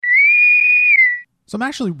So I'm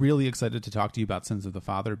actually really excited to talk to you about Sins of the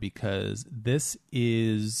Father because this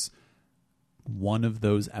is one of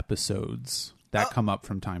those episodes that come up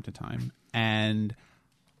from time to time. And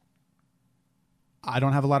I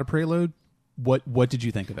don't have a lot of prelude. What did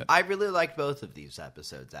you think of it? I really liked both of these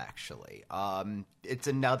episodes, actually. It's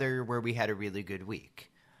another where we had a really good week.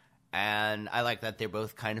 And I like that they're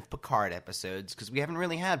both kind of Picard episodes, because we haven't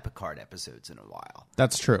really had Picard episodes in a while.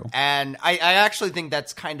 That's true. And I actually think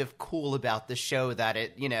that's kind of cool about the show, that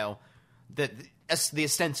it, that the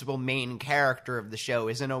ostensible main character of the show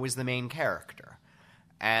isn't always the main character.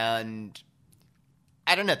 And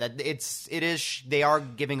I don't know, that they are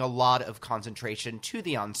giving a lot of concentration to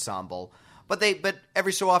the ensemble. But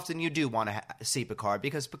every so often you do want to see Picard,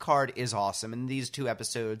 because Picard is awesome, and these two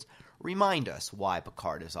episodes remind us why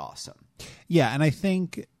Picard is awesome. Yeah, and I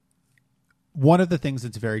think one of the things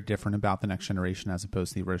that's very different about The Next Generation as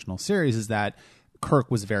opposed to the original series is that Kirk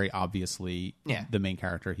was very obviously the main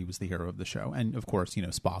character. He was the hero of the show. And of course,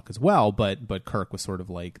 Spock as well, but Kirk was sort of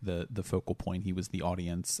like the focal point. He was the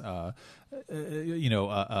audience,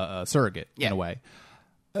 surrogate in a way.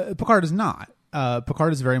 Picard is not.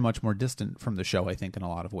 Picard is very much more distant from the show, I think, in a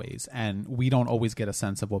lot of ways, and we don't always get a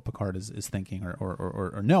sense of what Picard is thinking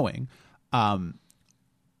or knowing.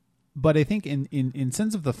 But I think in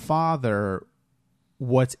Sins of the Father,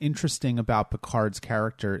 what's interesting about Picard's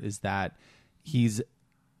character is that he's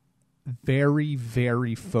very,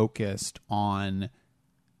 very focused on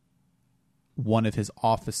one of his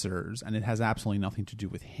officers, and it has absolutely nothing to do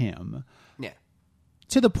with him. Yeah.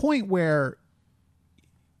 To the point where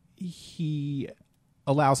he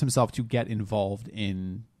allows himself to get involved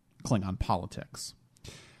in Klingon politics.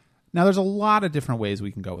 Now, there's a lot of different ways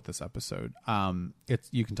we can go with this episode.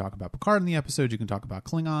 You can talk about Picard in the episode. You can talk about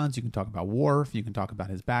Klingons. You can talk about Worf. You can talk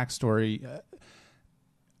about his backstory.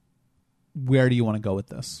 Where do you want to go with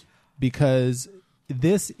this? Because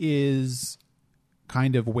this is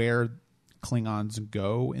kind of where Klingons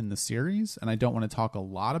go in the series, and I don't want to talk a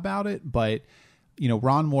lot about it, but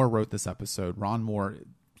Ron Moore wrote this episode. Ron Moore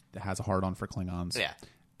has a hard-on for Klingons. Yeah.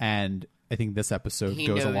 And I think this episode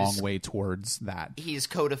goes a long way towards that. He's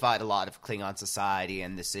codified a lot of Klingon society,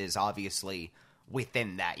 and this is obviously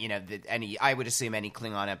within that. I would assume any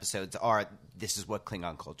Klingon episodes this is what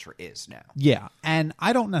Klingon culture is now. Yeah, and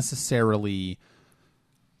I don't necessarily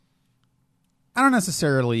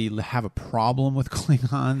have a problem with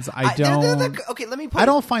Klingons. I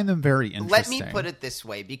don't find them very interesting. Let me put it this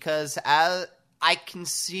way, because I can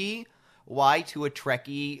see why, to a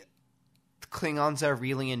Trekkie, Klingons are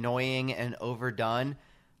really annoying and overdone.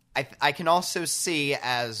 I can also see,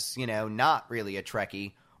 as, not really a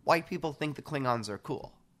Trekkie, why people think the Klingons are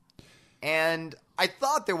cool. And I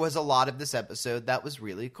thought there was a lot of this episode that was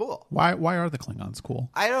really cool. Why are the Klingons cool?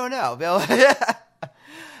 I don't know, Bill. I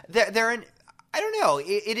don't know.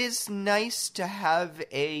 It is nice to have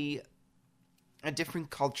a different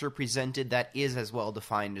culture presented that is as well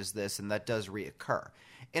defined as this, and that does reoccur.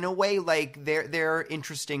 In a way, like, they're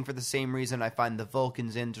interesting for the same reason I find the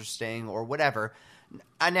Vulcans interesting or whatever.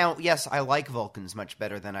 Now, yes, I like Vulcans much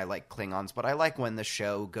better than I like Klingons, but I like when the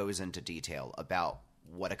show goes into detail about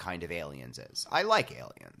what a kind of aliens is. I like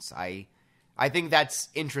aliens. I think that's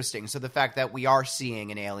interesting. So the fact that we are seeing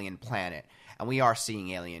an alien planet, and we are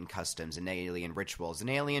seeing alien customs and alien rituals, an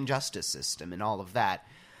alien justice system and all of that,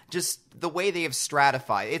 just the way they have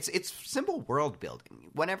stratified. It's simple world building.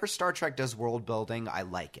 Whenever Star Trek does world building, I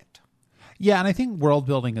like it. Yeah, and I think world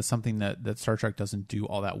building is something that Star Trek doesn't do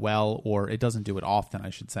all that well, or it doesn't do it often, I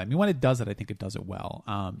should say. I mean, when it does it, I think it does it well.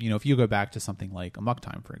 If you go back to something like Amok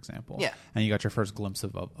Time, for example, and you got your first glimpse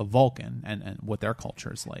of Vulcan and what their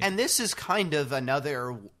culture is like. And this is kind of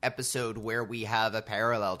another episode where we have a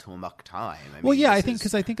parallel to Amok Time. I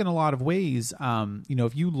think in a lot of ways,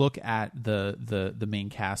 if you look at the main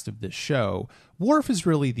cast of this show, Worf is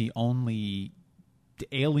really the only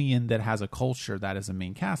alien that has a culture that is a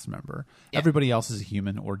main cast member. Yeah. Everybody else is a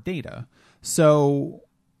human or Data. So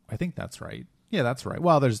I think that's right. Yeah, that's right.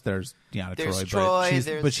 Well, there's Deanna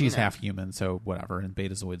Troi, but she's half human, so whatever. And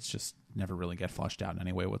Betazoids just never really get flushed out in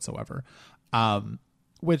any way whatsoever.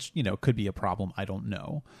 Which, could be a problem. I don't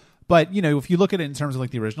know. But, if you look at it in terms of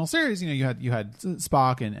like the original series, you had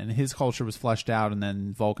Spock and his culture was fleshed out, and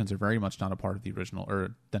then Vulcans are very much not a part of the original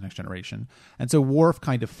or the Next Generation. And so Worf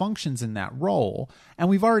kind of functions in that role. And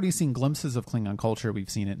we've already seen glimpses of Klingon culture. We've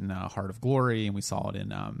seen it in Heart of Glory, and we saw it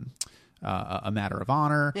in A Matter of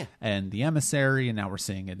Honor and The Emissary, and now we're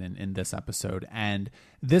seeing it in this episode. And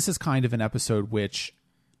this is kind of an episode which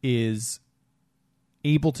is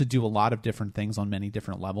able to do a lot of different things on many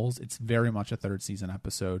different levels. It's very much a third season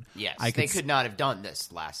episode. Yes, they could not have done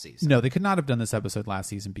this last season. No, they could not have done this episode last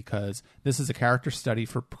season because this is a character study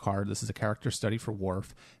for Picard. This is a character study for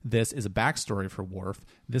Worf. This is a backstory for Worf.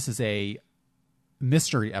 This is a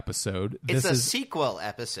mystery episode. It's a sequel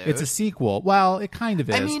episode. It's a sequel. Well, it kind of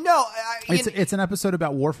is. I mean, no. It's an episode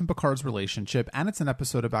about Worf and Picard's relationship, and it's an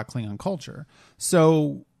episode about Klingon culture.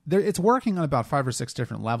 So it's working on about 5 or 6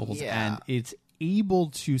 different levels, and it's able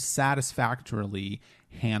to satisfactorily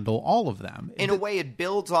handle all of them. In a way, it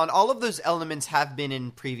builds on all of those elements have been in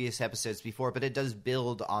previous episodes before, but it does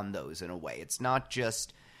build on those in a way. It's not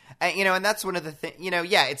just, and that's one of the things,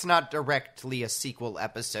 it's not directly a sequel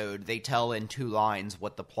episode. They tell in 2 lines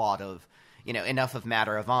what the plot of, enough of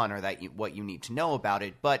Matter of Honor that what you need to know about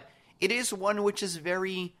it, but it is one which is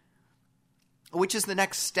the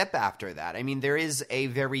next step after that. I mean, there is a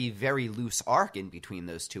very, very loose arc in between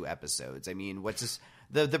those 2 episodes. I mean,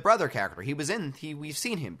 the brother character? We've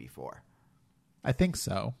seen him before. I think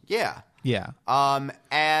so. Yeah. Yeah.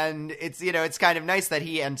 And it's kind of nice that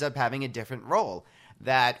he ends up having a different role.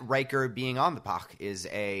 That Riker being on the Puck is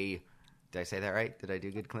did I say that right? Did I do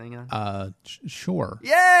good Klingon? Sure.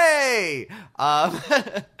 Yay!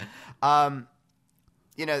 I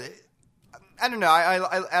don't know.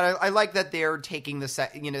 I like that they're taking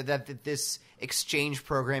that this exchange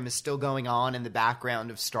program is still going on in the background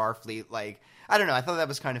of Starfleet. Like, I don't know. I thought that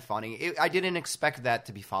was kind of funny. I didn't expect that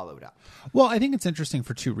to be followed up. Well, I think it's interesting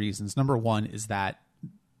for 2 reasons. Number one is that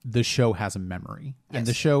the show has a memory, and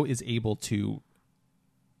the show is able to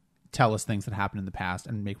tell us things that happened in the past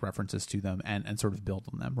and make references to them and sort of build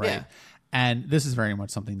on them, right? Yeah. And this is very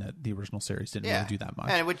much something that the original series didn't really do that much.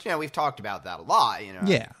 And which we've talked about that a lot.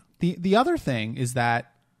 Yeah. The other thing is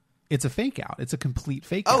that it's a fake out. It's a complete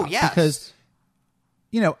fake out. Oh, yes. Because,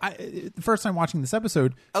 the first time watching this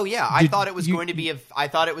episode. Oh, yeah. I thought it was going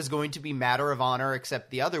to be Matter of Honor,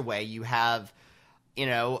 except the other way. You have,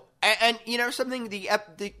 something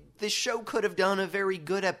the show could have done a very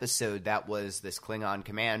good episode. That was this Klingon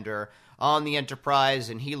commander on the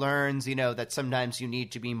Enterprise, and he learns, that sometimes you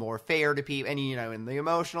need to be more fair to people, and, in the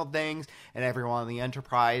emotional things, and everyone on the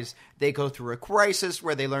Enterprise, they go through a crisis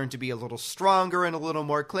where they learn to be a little stronger and a little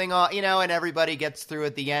more Klingon, and everybody gets through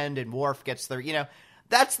at the end, and Worf gets through,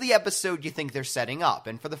 that's the episode you think they're setting up,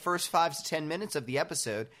 and for the first 5 to 10 minutes of the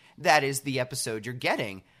episode, that is the episode you're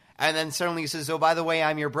getting, and then suddenly he says, oh, by the way,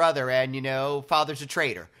 I'm your brother, and, father's a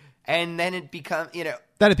traitor. And then it becomes,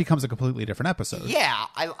 That it becomes a completely different episode. Yeah,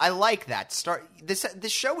 I like that.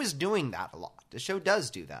 This show is doing that a lot. The show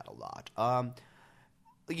does do that a lot.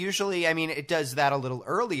 Usually, I mean, it does that a little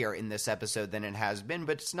earlier in this episode than it has been,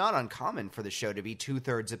 but it's not uncommon for the show to be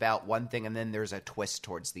 2/3 about one thing and then there's a twist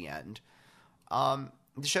towards the end. The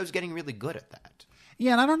show's getting really good at that.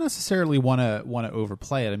 Yeah, and I don't necessarily want to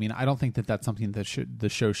overplay it. I mean, I don't think that that's something that the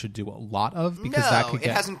show should do a lot of because it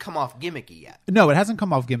hasn't come off gimmicky yet. No, it hasn't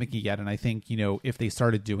come off gimmicky yet, and I think if they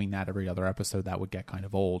started doing that every other episode, that would get kind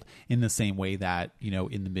of old. In the same way that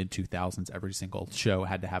in the mid 2000s, every single show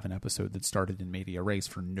had to have an episode that started and made a race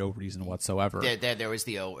for no reason whatsoever. There was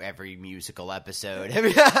every musical episode.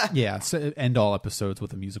 Yeah, so end all episodes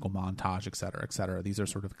with a musical montage, et cetera, et cetera. These are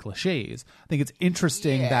sort of cliches. I think it's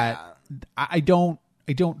interesting that I don't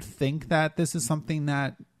think that this is something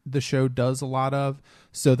that the show does a lot of.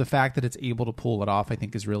 So the fact that it's able to pull it off, I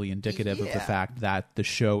think, is really indicative of the fact that the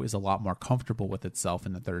show is a lot more comfortable with itself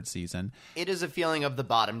in the 3rd season. It is a feeling of the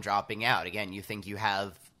bottom dropping out. Again, you think you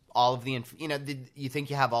have all of the, you think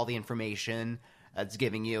you have all the information that's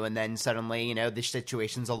giving you, and then suddenly, the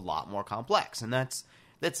situation's a lot more complex, and that's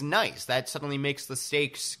nice. That suddenly makes the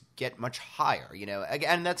stakes get much higher.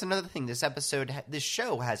 Again, that's another thing. This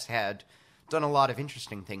show has done a lot of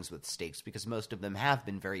interesting things with stakes because most of them have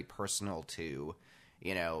been very personal to,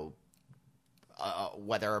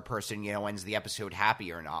 whether a person, ends the episode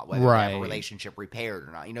happy or not, whether they have a relationship repaired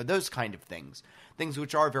or not, those kind of things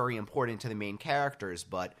which are very important to the main characters.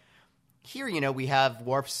 But here, we have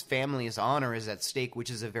Worf's family's honor is at stake, which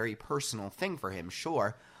is a very personal thing for him,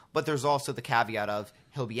 sure. But there's also the caveat of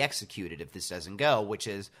he'll be executed if this doesn't go, which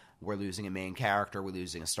is we're losing a main character, we're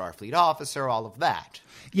losing a Starfleet officer, all of that.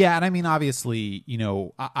 Yeah, and I mean, obviously,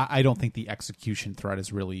 I don't think the execution threat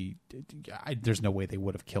is really there's no way they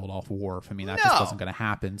would have killed off Worf. I mean, that just wasn't going to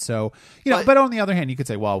happen. So, but on the other hand, you could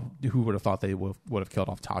say, well, who would have thought they would have killed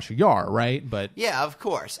off Tasha Yar, right? But yeah, of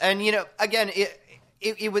course. And, again,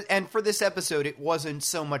 it was, and for this episode, it wasn't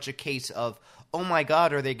so much a case of, oh my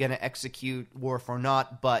God, are they going to execute Worf or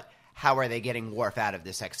not? But how are they getting Worf out of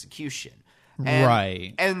this execution?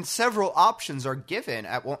 Right. And several options are given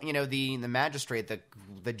at, the magistrate,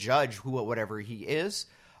 the judge, whatever he is,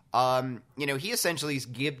 he essentially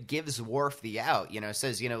gives Worf the out,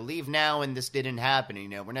 says, leave now and this didn't happen.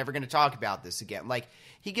 We're never going to talk about this again. Like,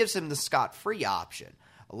 he gives him the scot-free option.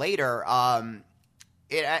 Later, and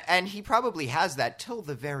he probably has that till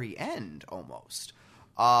the very end, almost.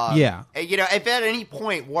 If at any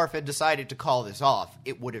point Worf had decided to call this off,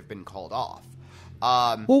 it would have been called off.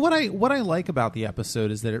 Well, what I like about the episode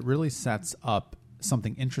is that it really sets up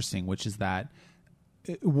something interesting, which is that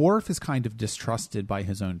Worf is kind of distrusted by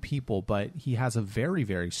his own people, but he has a very,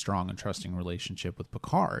 very strong and trusting relationship with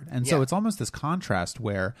Picard. And so it's almost this contrast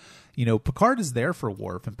where, Picard is there for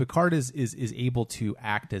Worf, and Picard is able to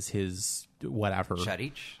act as his whatever.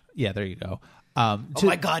 Shadich? Yeah, there you go. Oh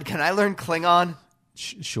my God, can I learn Klingon?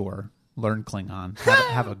 Sure. Learn Klingon.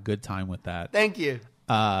 Have a good time with that. Thank you.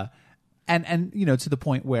 And to the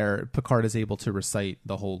point where Picard is able to recite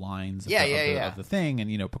the whole lines of the thing.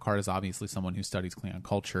 And, Picard is obviously someone who studies Klingon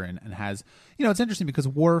culture and has, it's interesting because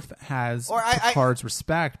Worf has Picard's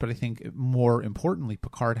respect, but I think more importantly,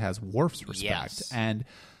 Picard has Worf's respect. Yes. And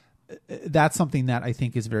that's something that I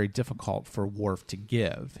think is very difficult for Worf to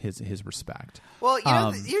give, his respect. Well,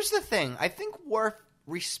 here's the thing. I think Worf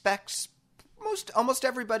respects almost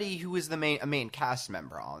everybody who is a main cast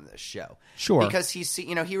member on this show. Sure. Because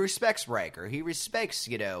he respects Riker. He respects,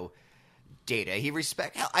 Data.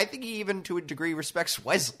 I think he even to a degree respects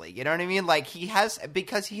Wesley. You know what I mean? Like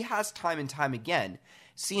because he has time and time again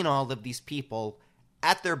seen all of these people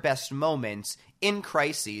at their best moments in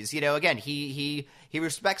crises. Again, he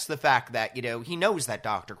respects the fact that, he knows that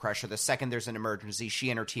Dr. Crusher, the second there's an emergency,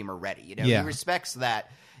 she and her team are ready. He respects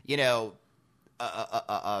that,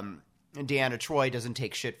 Deanna Troi doesn't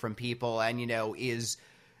take shit from people and,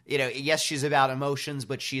 yes, she's about emotions,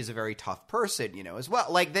 but she's a very tough person, as well.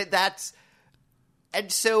 Like that's,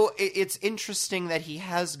 and so it's interesting that he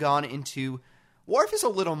has gone into, Worf is a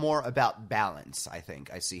little more about balance, I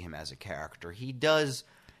think. I see him as a character. He does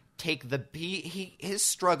take his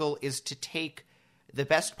struggle is to take the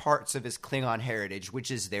best parts of his Klingon heritage,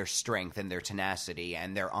 which is their strength and their tenacity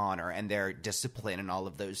and their honor and their discipline and all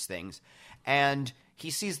of those things. And he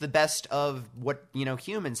sees the best of what,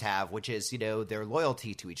 humans have, which is, their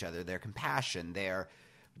loyalty to each other, their compassion, their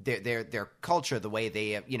culture, the way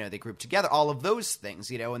they, they group together, all of those things,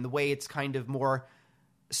 and the way it's kind of more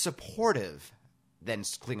supportive than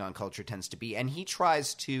Klingon culture tends to be. And he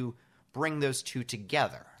tries to bring those two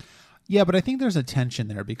together. Yeah, but I think there's a tension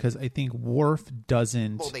there because I think Worf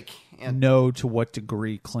doesn't know to what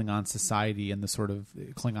degree Klingon society and the sort of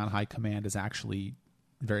Klingon high command is actually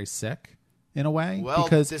very sick. In a way, well,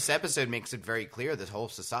 because this episode makes it very clear this whole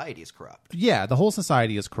society is corrupt. Yeah, the whole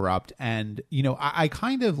society is corrupt, and I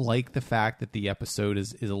kind of like the fact that the episode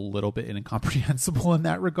is a little bit incomprehensible in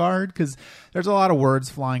that regard because there's a lot of words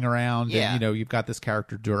flying around, and you've got this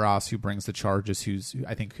character Duras who brings the charges.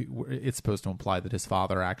 I think it's supposed to imply that his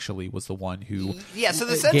father actually was the one who so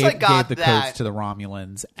the sense I got gave the codes to the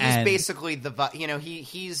Romulans. He's basically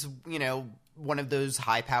he's one of those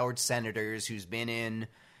high powered senators who's been in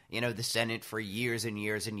the Senate for years and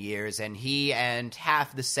years and years, and he and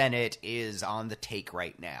half the Senate is on the take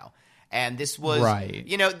right now. And this was,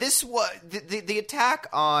 this was the attack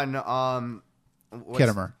on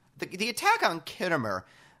Kittimer. The attack on Kittimer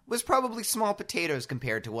was probably small potatoes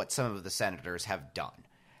compared to what some of the senators have done.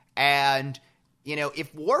 And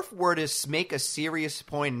if Worf were to make a serious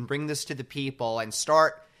point and bring this to the people and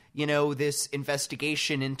start this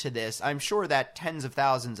investigation into this, I'm sure that tens of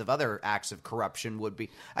thousands of other acts of corruption would be.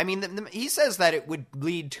 I mean, he says that it would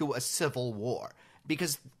lead to a civil war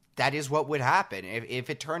because that is what would happen if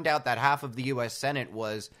it turned out that half of the U.S. Senate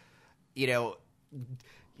was,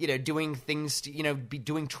 doing things to, be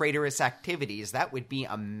doing traitorous activities. That would be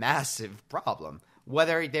a massive problem.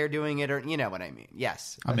 Whether they're doing it or, you know what I mean.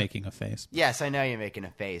 Yes. I'm making a face. Yes, I know you're making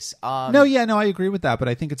a face. No, I agree with that. But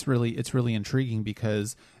I think it's really intriguing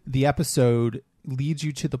because the episode leads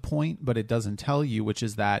you to the point, but it doesn't tell you, which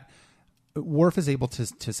is that Worf is able to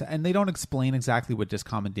and they don't explain exactly what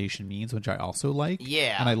discommendation means, which I also like.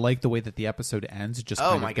 Yeah. And I like the way that the episode ends. It just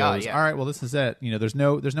kind of goes, all right, well, this is it. There's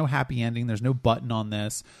no happy ending. There's no button on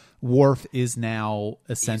this. Worf is now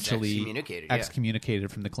essentially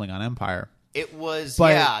excommunicated from the Klingon Empire. It was,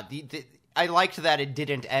 but, I liked that it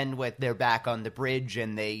didn't end with they're back on the bridge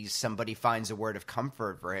and somebody finds a word of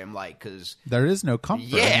comfort for him, because there is no comfort.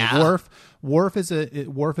 Yeah. I mean, Worf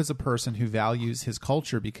is a person who values his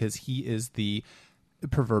culture because he is the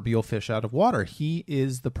proverbial fish out of water. He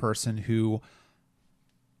is the person who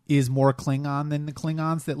is more Klingon than the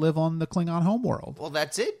Klingons that live on the Klingon homeworld. Well,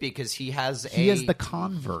 that's it, because he is the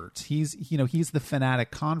convert. He's the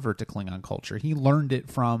fanatic convert to Klingon culture. He learned it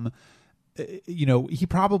from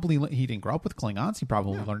he didn't grow up with Klingons. He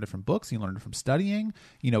probably learned it from books. He learned it from studying.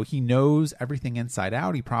 He knows everything inside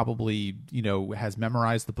out. He probably, has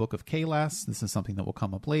memorized the Book of Kahless. This is something that will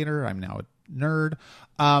come up later. I'm now a nerd.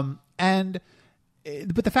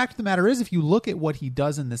 But the fact of the matter is, if you look at what he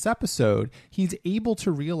does in this episode, he's able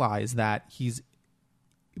to realize that he's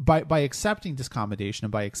by accepting discommodation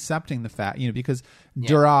and by accepting the fact, because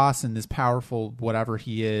Duras and this powerful whatever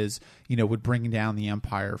he is, would bring down the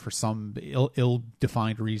Empire for some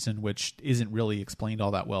ill-defined reason, which isn't really explained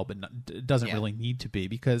all that well, but doesn't really need to be,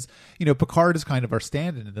 because, Picard is kind of our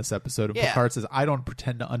stand-in in this episode. And Picard says, I don't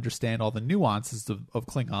pretend to understand all the nuances of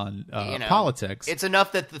Klingon politics. It's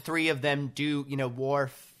enough that the three of them do,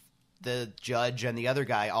 Worf, the judge, and the other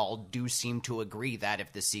guy all do seem to agree that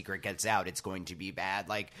if the secret gets out, it's going to be bad.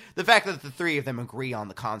 Like, the fact that the three of them agree on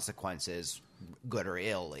the consequences, good or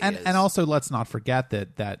ill. And also, let's not forget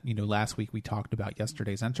that last week we talked about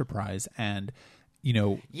yesterday's Enterprise, and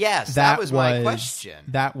yes, that was my question.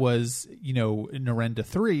 That was Narendra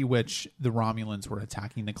 3, which the Romulans were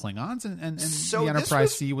attacking the Klingons, and so the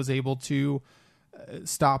Enterprise C was able to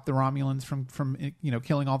stop the Romulans from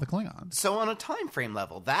killing all the Klingons. So on a time frame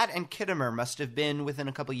level, that and Khitomer must have been within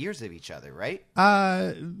a couple years of each other, right?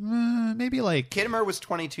 Maybe like Khitomer was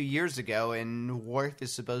 22 years ago, and Worf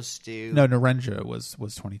is supposed to. No, Narendra was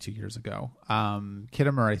 22 years ago.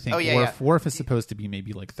 Khitomer, I think. Worf is supposed to be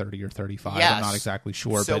maybe like 30 or 35. Yes. I'm not exactly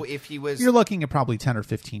sure. So but if he was, you're looking at probably 10 or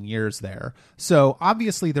 15 years there. So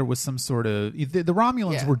obviously there was some sort of the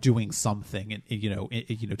Romulans were doing something,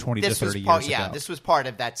 20 to 30 years ago. This was part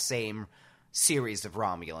of that same series of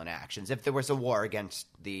Romulan actions. If there was a war against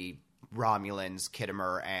the Romulans,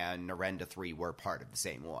 Khitomer and Narendra 3 were part of the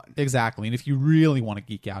same one. Exactly. And if you really want to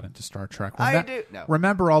geek out into Star Trek,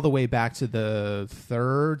 remember all the way back to the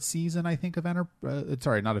third season, I think, of not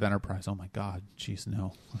of Enterprise. Oh my God. Jeez,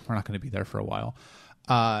 no. We're not going to be there for a while.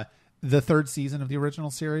 The third season of the original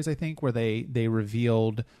series, I think, where they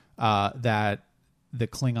revealed that the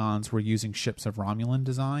Klingons were using ships of Romulan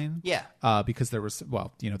design. Yeah. Because there was,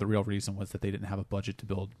 the real reason was that they didn't have a budget to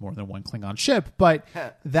build more than one Klingon ship. But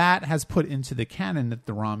that has put into the canon that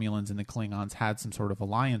the Romulans and the Klingons had some sort of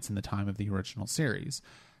alliance in the time of the original series.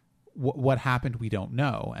 What happened, we don't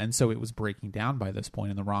know. And so it was breaking down by this point,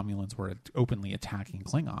 and the Romulans were openly attacking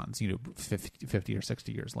Klingons, 50 or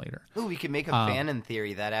 60 years later. Ooh, we could make a fanon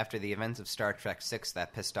theory that after the events of Star Trek VI,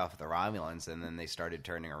 that pissed off the Romulans, and then they started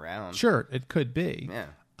turning around. Sure, it could be.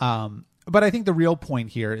 Yeah. But I think the real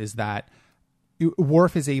point here is that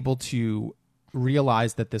Worf is able to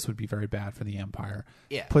realize that this would be very bad for the Empire,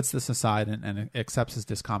 puts this aside and accepts his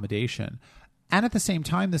discommodation. And at the same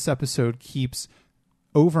time, this episode keeps...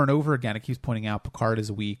 over and over again, it keeps pointing out Picard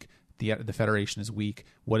is weak. The Federation is weak.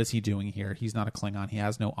 What is he doing here? He's not a Klingon. He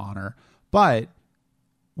has no honor. But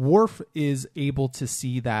Worf is able to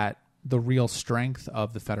see that the real strength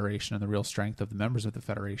of the Federation and the real strength of the members of the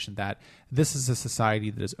Federation, that this is a society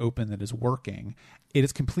that is open, that is working. It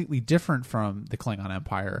is completely different from the Klingon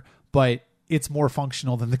Empire, but it's more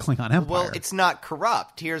functional than the Klingon Empire. Well, it's not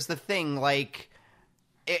corrupt. Here's the thing.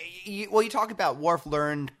 You talk about Worf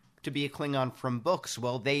learned to be a Klingon from books.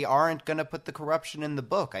 Well, they aren't going to put the corruption in the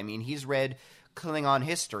book. I mean, he's read Klingon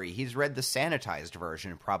history. He's read the sanitized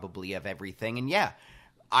version, probably, of everything. And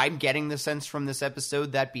I'm getting the sense from this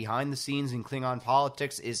episode that behind the scenes in Klingon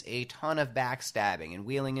politics is a ton of backstabbing and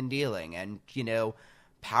wheeling and dealing and,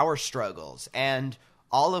 power struggles, and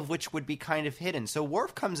all of which would be kind of hidden. So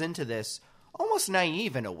Worf comes into this almost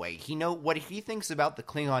naive in a way. What he thinks about the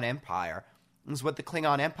Klingon Empire is what the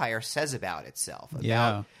Klingon Empire says about itself.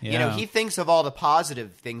 He thinks of all the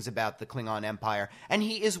positive things about the Klingon Empire, and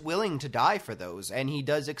he is willing to die for those, and he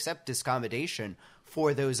does accept discommodation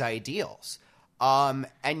for those ideals.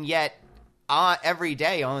 And yet, every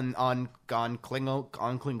day on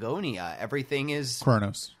Klingonia, everything is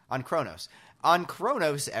Kronos. On Kronos. On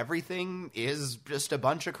Kronos, everything is just a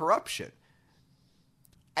bunch of corruption.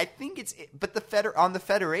 I think but on the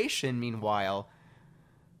Federation, meanwhile,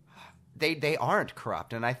 They aren't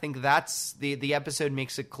corrupt, and I think that's the episode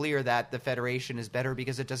makes it clear that the Federation is better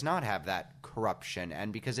because it does not have that corruption,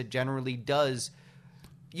 and because it generally does.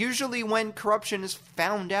 Usually, when corruption is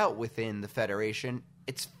found out within the Federation,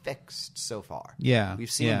 it's fixed so far. Yeah,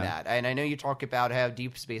 we've seen that, and I know you talk about how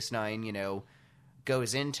Deep Space Nine,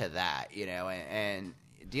 goes into that, and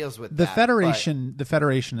deals with the Federation. The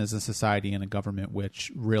Federation is a society and a government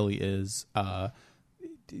which really is.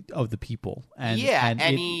 Of the people, and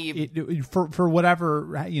for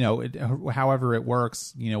whatever however it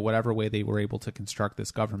works, whatever way they were able to construct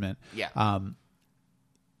this government,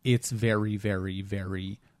 it's very, very,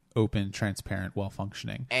 very open, transparent, well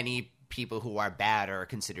functioning. And he people who are bad are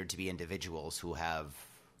considered to be individuals who have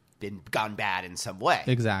gone bad in some way.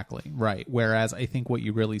 Exactly, right. Whereas I think what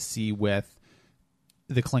you really see with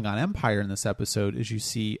the Klingon Empire in this episode is you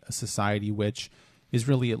see a society which is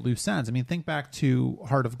really at loose ends. I mean, think back to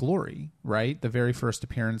Heart of Glory, right? The very first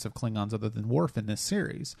appearance of Klingons other than Worf in this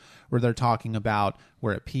series, where they're talking about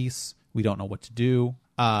we're at peace, we don't know what to do,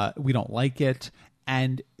 we don't like it.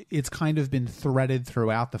 And it's kind of been threaded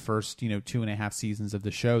throughout the first, 2.5 seasons of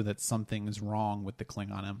the show that something is wrong with the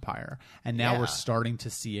Klingon Empire. And now we're starting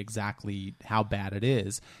to see exactly how bad it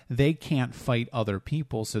is. They can't fight other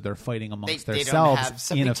people, so they're fighting amongst themselves. They don't have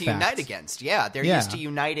something to unite against. Yeah, they're used to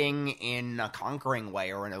uniting in a conquering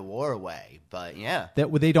way or in a war way. But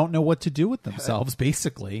that they don't know what to do with themselves,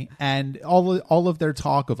 basically. And all of their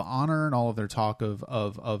talk of honor and all of their talk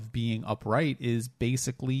of being upright is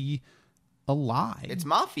basically a lie. It's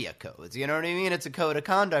mafia codes, you know what I mean? It's a code of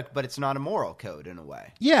conduct, but it's not a moral code in a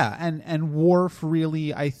way. Yeah, and Worf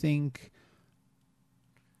really, I think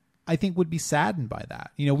would be saddened by that.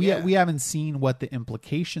 We haven't seen what the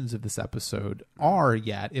implications of this episode are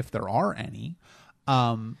yet, if there are any.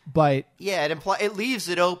 But it leaves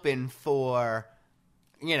it open for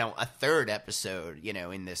a third episode,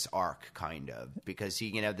 in this arc, kind of, because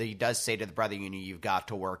he does say to the brother, you've got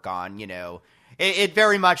to work on, It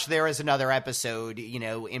very much, there is another episode,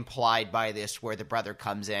 implied by this where the brother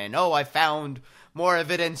comes in. Oh, I found more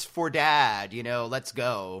evidence for Dad, let's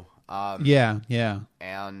go. Yeah.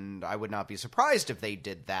 And I would not be surprised if they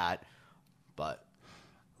did that, but...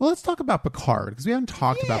 Well, let's talk about Picard, because we haven't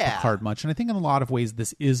talked about Picard much, and I think in a lot of ways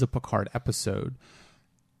this is a Picard episode.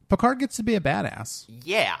 Picard gets to be a badass.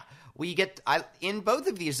 Yeah. In both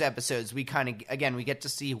of these episodes, we get to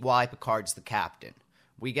see why Picard's the captain.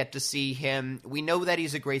 We get to see him. We know that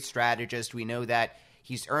he's a great strategist. We know that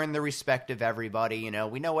he's earned the respect of everybody.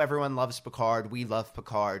 We know everyone loves Picard. We love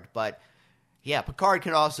Picard. But, Picard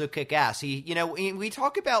can also kick ass. We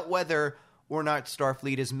talk about whether or not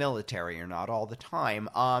Starfleet is military or not all the time.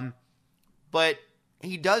 But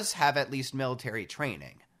he does have at least military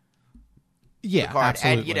training. Yeah, Picard.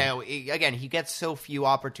 absolutely. And, again, he gets so few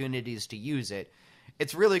opportunities to use it.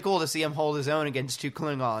 It's really cool to see him hold his own against two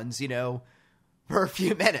Klingons, for a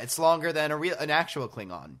few minutes, longer than an actual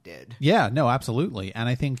Klingon did. Yeah, no, absolutely. And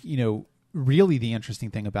I think, really the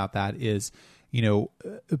interesting thing about that is,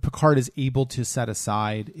 Picard is able to set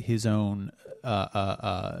aside his own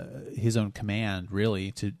command,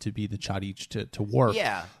 really, to be the Chadich to Worf.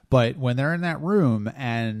 Yeah. But when they're in that room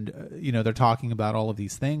and, they're talking about all of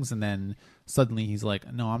these things, and then suddenly he's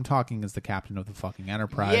like, no, I'm talking as the captain of the fucking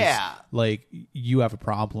Enterprise. Yeah. Like, you have a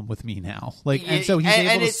problem with me now. And so he's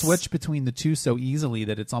able to switch between the two so easily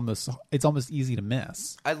that it's almost easy to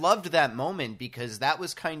miss. I loved that moment because that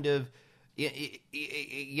was kind of, the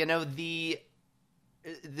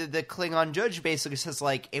Klingon judge basically says,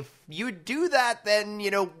 like, if you do that, then,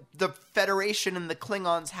 the Federation and the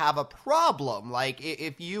Klingons have a problem. Like,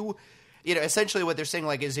 if you, essentially what they're saying,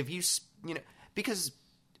 like, is if you, because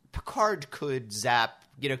Picard could zap,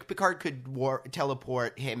 Picard could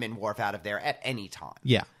teleport him and Worf out of there at any time.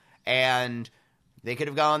 Yeah. And they could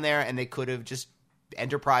have gone there and they could have just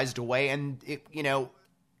Enterprised away and,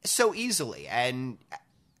 so easily. And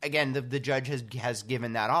again, the judge has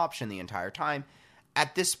given that option the entire time.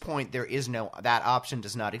 At this point, that option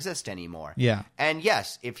does not exist anymore. Yeah. And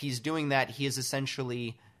yes, if he's doing that, he is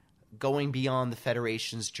essentially going beyond the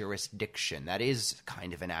Federation's jurisdiction. That is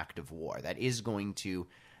kind of an act of war. That is going to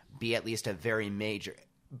be at least a very major...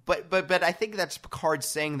 But I think that's Picard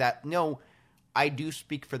saying that, no, I do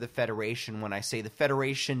speak for the Federation when I say the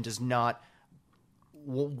Federation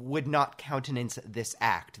would not countenance this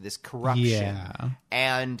act, this corruption. Yeah.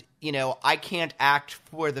 And, I can't act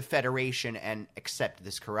for the Federation and accept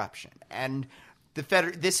this corruption. And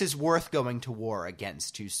this is worth going to war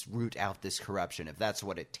against to root out this corruption if that's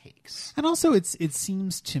what it takes. And also it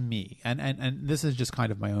seems to me, and this is just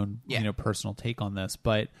kind of my own personal take on this,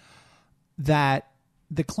 but that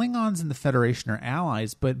the Klingons and the Federation are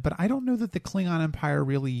allies, but I don't know that the Klingon Empire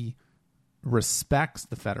really respects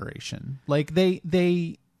the Federation. Like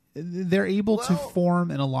they're able to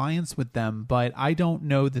form an alliance with them, but I don't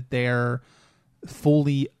know that they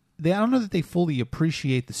fully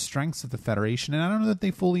appreciate the strengths of the Federation, and I don't know that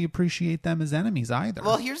they fully appreciate them as enemies either.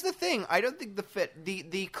 Well, here's the thing: I don't think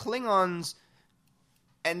the Klingons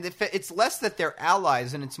and it's less that they're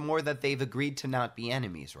allies, and it's more that they've agreed to not be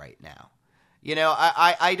enemies right now.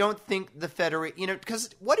 I don't think the Federation,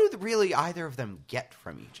 because what do really either of them get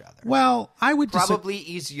from each other? Well, I would probably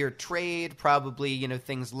easier trade, probably,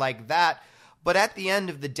 things like that. But at the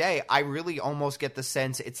end of the day, I really almost get the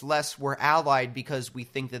sense it's less we're allied because we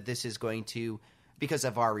think that this is going to because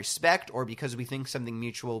of our respect or because we think something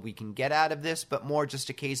mutual we can get out of this, but more just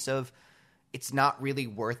a case of it's not really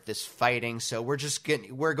worth this fighting, so we're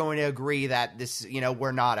going to agree that this,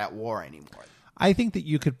 we're not at war anymore. I think that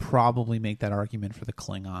you could probably make that argument for the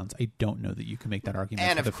Klingons. I don't know that you can make that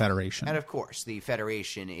argument for the Federation. And of course, the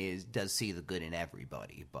Federation does see the good in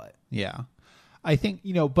everybody, but yeah. I think,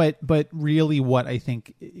 but really what I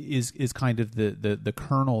think is kind of the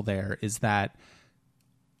kernel there is that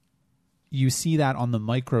you see that on the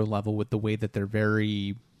micro level with the way that they're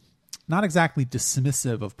very, not exactly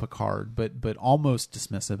dismissive of Picard, but almost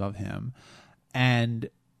dismissive of him. And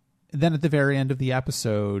then at the very end of the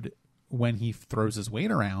episode, when he throws his weight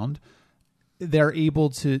around, they're able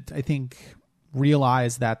to, I think,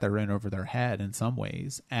 realize that they're in over their head in some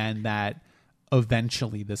ways, and that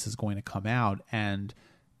eventually this is going to come out, and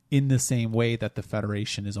in the same way that the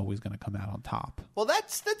Federation is always going to come out on top. Well,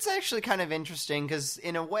 that's actually kind of interesting, because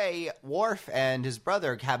in a way, Worf and his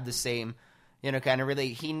brother have the same, kind of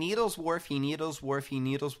really, he needles Worf.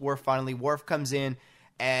 Finally, Worf comes in,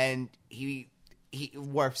 and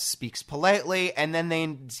Worf speaks politely, and then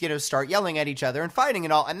they, start yelling at each other and fighting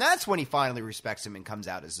and all, and that's when he finally respects him and comes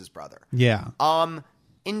out as his brother. Yeah.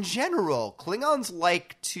 In general, Klingons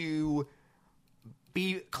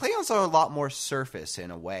are a lot more surface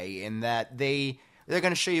in a way, in that they're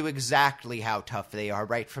going to show you exactly how tough they are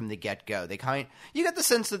right from the get-go. You get the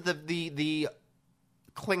sense that the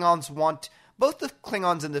Klingons both the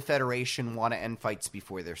Klingons and the Federation want to end fights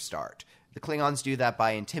before their start. The Klingons do that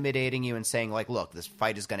by intimidating you and saying, like, look, this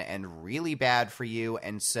fight is going to end really bad for you,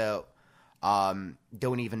 and so don't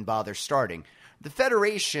even bother starting. The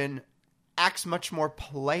Federation acts much more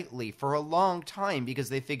politely for a long time because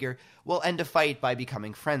they figure we'll end a fight by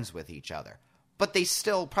becoming friends with each other. But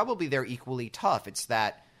they're equally tough. It's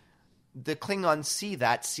that the Klingons see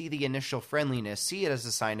the initial friendliness, see it as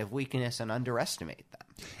a sign of weakness, and underestimate them.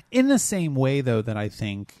 In the same way, though, that I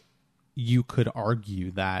think you could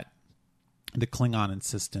argue that the Klingon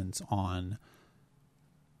insistence on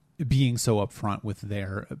being so upfront with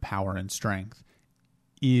their power and strength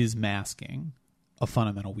is masking a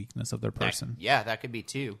fundamental weakness of their person. That could be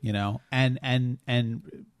too. And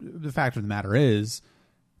the fact of the matter is,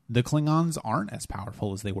 the Klingons aren't as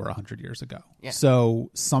powerful as they were 100 years ago. Yeah.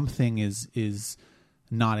 So something is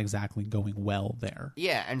not exactly going well there.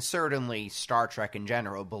 Yeah, and certainly Star Trek in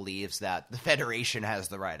general believes that the Federation has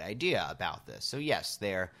the right idea about this. So yes,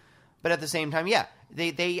 but at the same time,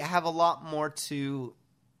 they have a lot more to,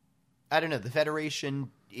 I don't know, the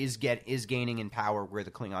Federation is gaining in power where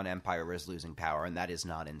the Klingon Empire is losing power, and that is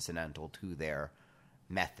not incidental to their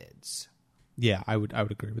methods. Yeah, I would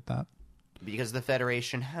agree with that. Because the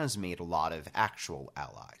Federation has made a lot of actual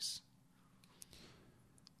allies.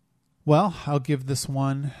 Well, I'll give this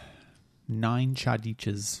one 9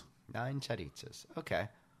 chadiches. 9 chadiches. Okay.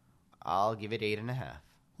 I'll give it 8.5.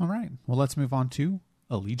 All right. Well, let's move on to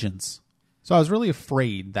Allegiance. So I was really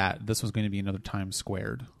afraid that this was going to be another Times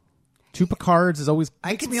Squared. 2 Picards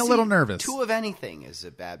makes me a little nervous. 2 of anything is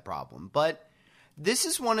a bad problem, but this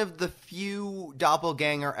is one of the few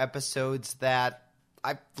doppelganger episodes that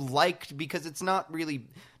I liked because it's not really,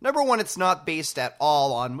 number one, it's not based at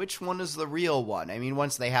all on which one is the real one. I mean,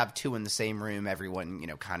 once they have 2 in the same room, everyone,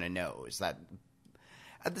 kind of knows that.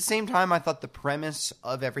 At the same time, I thought the premise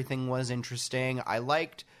of everything was interesting. I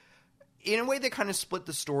liked, in a way, they kind of split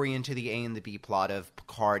the story into the A and the B plot of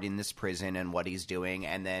Picard in this prison and what he's doing,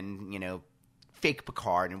 and then, fake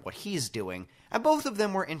Picard and what he's doing. And both of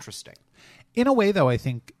them were interesting. In a way, though, I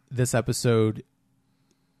think this episode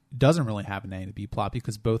doesn't really have an A and a B plot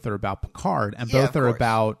because both are about Picard and both are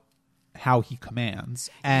about how he commands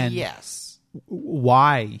and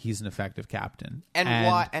why he's an effective captain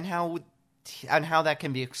and how that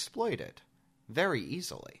can be exploited very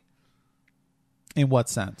easily. In what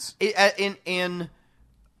sense? In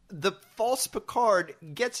the false Picard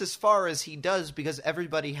gets as far as he does because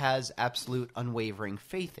everybody has absolute unwavering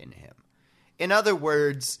faith in him. In other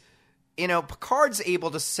words, Picard's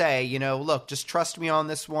able to say, look, just trust me on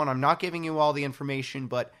this one. I'm not giving you all the information,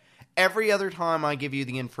 but every other time I give you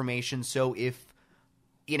the information. So if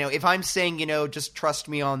I'm saying, just trust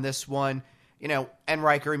me on this one, and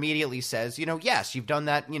Riker immediately says, yes, you've done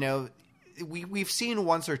that. We've seen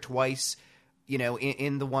once or twice,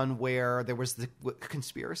 in the one where there was the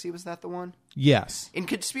conspiracy. Was that the one? Yes. In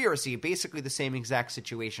Conspiracy, basically the same exact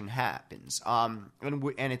situation happens. And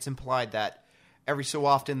it's implied that every so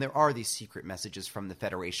often there are these secret messages from the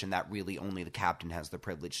Federation that really only the captain has the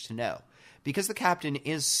privilege to know. Because the captain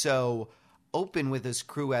is so open with his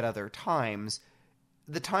crew at other times,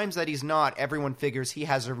 the times that he's not, everyone figures he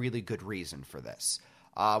has a really good reason for this.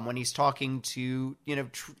 when he's talking to,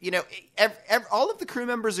 all of the crew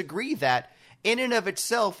members agree that in and of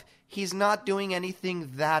itself, he's not doing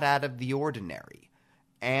anything that out of the ordinary.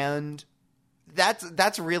 And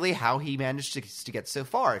that's really how he managed to get so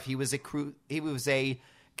far. If he was a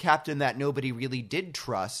captain that nobody really did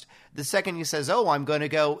trust, the second he says, "Oh, I'm going to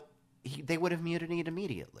go," they would have mutinied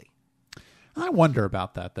immediately. I wonder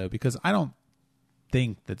about that, though, because I don't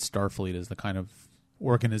think that Starfleet is the kind of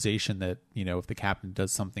organization that, if the captain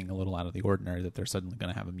does something a little out of the ordinary, that they're suddenly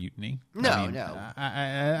going to have a mutiny. No.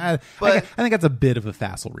 I think that's a bit of a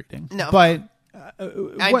facile reading. No, but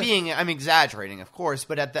I'm exaggerating, of course,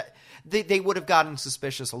 but they would have gotten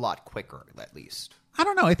suspicious a lot quicker, at least. I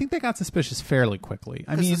don't know. I think they got suspicious fairly quickly.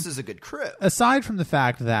 I mean, this is a good crew. Aside from the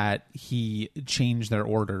fact that he changed their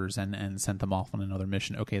orders and sent them off on another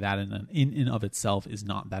mission, okay, that in and of itself is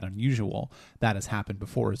not that unusual. That has happened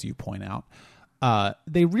before, as you point out.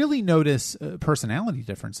 They really notice personality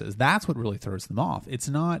differences. That's what really throws them off. It's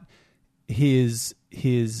not his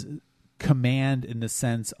command in the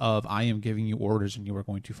sense of, I am giving you orders and you are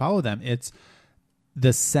going to follow them. It's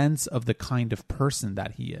the sense of the kind of person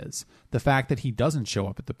that he is. The fact that he doesn't show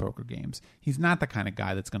up at the poker games. He's not the kind of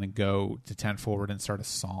guy that's going to go to 10 forward and start a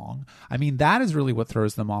song. I mean, that is really what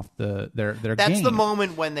throws them off their game. That's the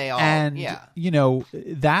moment when they all, and,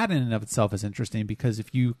 that in and of itself is interesting, because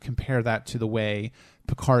if you compare that to the way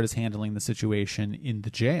Picard is handling the situation in the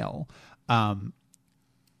jail,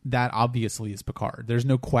 that obviously is Picard. There's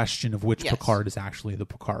no question of which Picard is actually the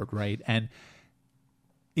Picard, right? And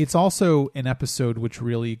it's also an episode which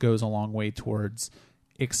really goes a long way towards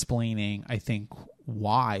explaining, I think,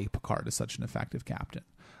 why Picard is such an effective captain.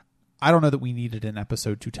 I don't know that we needed an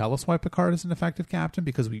episode to tell us why Picard is an effective captain,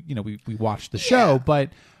 because we watched the show,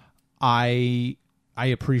 but I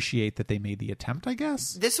appreciate that they made the attempt, I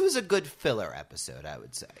guess. This was a good filler episode, I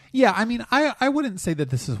would say. Yeah, I mean, I wouldn't say that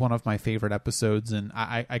this is one of my favorite episodes, and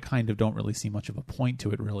I kind of don't really see much of a point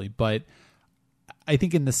to it, really, but I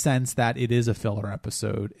think in the sense that it is a filler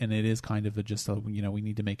episode, and it is kind of we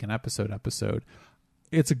need to make an episode.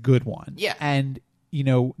 It's a good one. Yeah. And,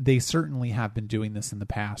 they certainly have been doing this in the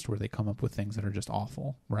past, where they come up with things that are just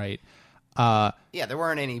awful, right? There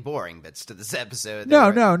weren't any boring bits to this episode.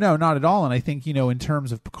 No, not at all. And I think, in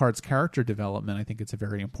terms of Picard's character development, I think it's a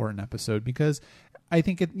very important episode, because I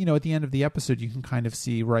think, at the end of the episode, you can kind of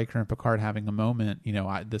see Riker and Picard having a moment.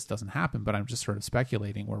 This doesn't happen, but I'm just sort of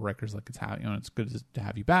speculating, where Riker's like, it's good to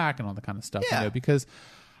have you back and all that kind of stuff. Because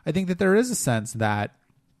I think that there is a sense that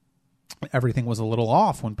everything was a little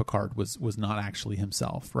off when Picard was not actually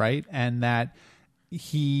himself, right? And that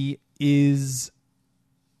he is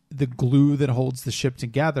the glue that holds the ship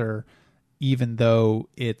together, even though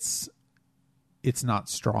it's not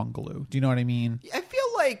strong glue. Do you know what I mean? I feel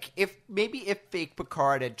like if fake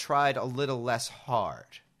Picard had tried a little less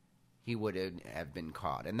hard, he would have been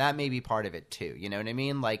caught. And that may be part of it too. You know what I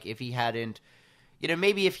mean? Like, if he hadn't,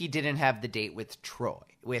 maybe if he didn't have the date with Troy,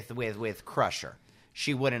 with Crusher,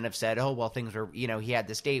 she wouldn't have said, "Oh, well, things were," he had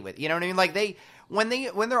this date with, you know what I mean? Like, when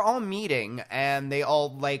they're all meeting and they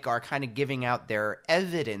all are kind of giving out their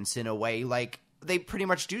evidence in a way, like, they pretty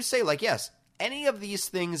much do say, like, yes, any of these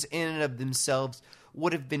things in and of themselves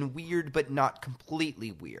would have been weird, but not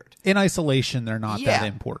completely weird. In isolation, they're not that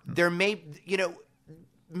important. There may,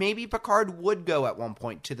 maybe Picard would go at one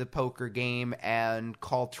point to the poker game and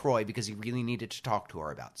call Troy because he really needed to talk to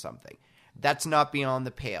her about something. That's not beyond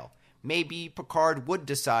the pale. Maybe Picard would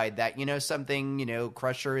decide that, something,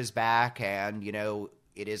 Crusher is back and,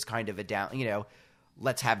 it is kind of a down,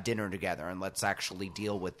 let's have dinner together and let's actually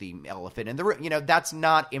deal with the elephant in the room. That's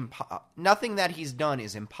not nothing that he's done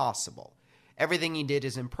is impossible. Everything he did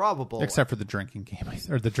is improbable, except for the drinking game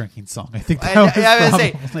or the drinking song. I think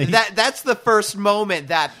that's the first moment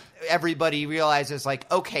that everybody realizes,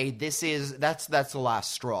 like, okay, that's the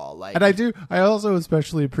last straw. Like, and I also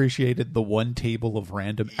especially appreciated the one table of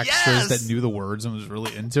random extras that knew the words and was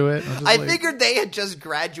really into it. I figured they had just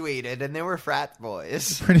graduated and they were frat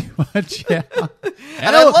boys. Pretty much, yeah.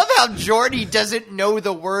 And I love how Geordi doesn't know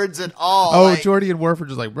the words at all. Oh, Geordi and Worf are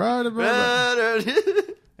just like,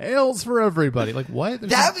 Ales for everybody. Like, what?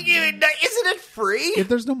 Isn't it free? If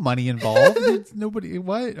there's no money involved, it's nobody.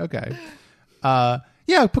 What? Okay.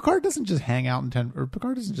 Yeah, Picard doesn't just hang out in 10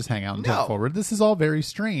 forward. This is all very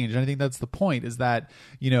strange. And I think that's the point, is that,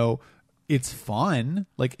 it's fun.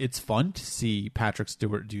 Like, it's fun to see Patrick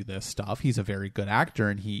Stewart do this stuff. He's a very good actor,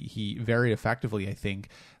 and he very effectively, I think,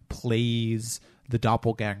 plays the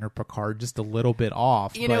doppelganger Picard just a little bit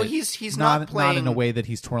off. You know, but he's not playing in a way that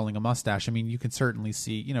he's twirling a mustache. I mean, you can certainly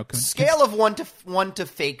see, you know, scale of one to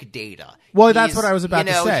fake Data. Well, that's what I was about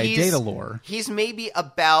to say. Data lore. He's maybe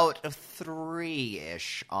about a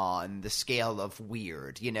 3-ish on the scale of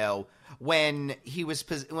weird. You know, when he was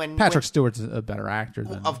Patrick Stewart's a better actor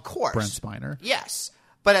than of course Brent Spiner. Yes.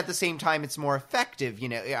 But at the same time, it's more effective, you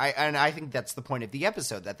know. I think that's the point of the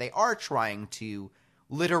episode, that they are trying to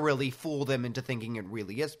literally fool them into thinking it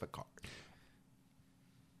really is Picard.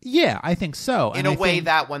 Yeah, I think so. In a way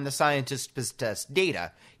that when the scientist possessed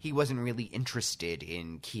Data, he wasn't really interested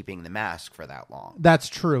in keeping the mask for that long. That's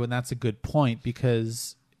true, and that's a good point,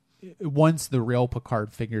 because once the real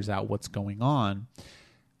Picard figures out what's going on,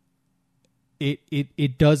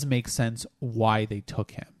 it does make sense why they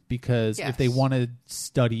took him. Because if they want to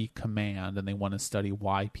study command and they want to study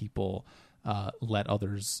why people let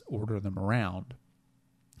others order them around,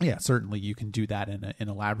 yeah, certainly you can do that in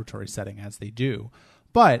a laboratory setting, as they do.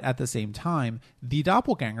 But at the same time, the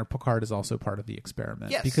doppelganger Picard is also part of the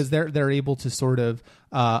experiment, because they're able to sort of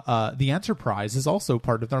the Enterprise is also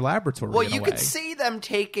part of their laboratory. Well, you could see them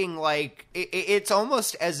taking it's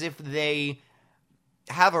almost as if they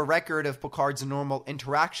have a record of Picard's normal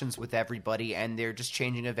interactions with everybody, and they're just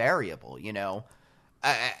changing a variable, you know.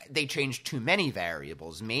 They changed too many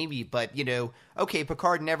variables, maybe, but, you know, okay,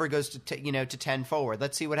 Picard never goes to 10 forward.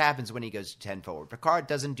 Let's see what happens when he goes to 10 forward. Picard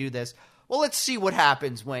doesn't do this. Well, let's see what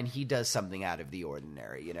happens when he does something out of the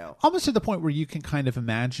ordinary, you know. Almost to the point where you can kind of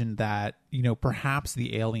imagine that, you know, perhaps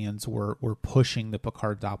the aliens were pushing the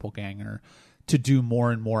Picard doppelganger to do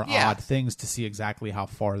more and more odd things to see exactly how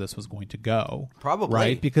far this was going to go. Probably.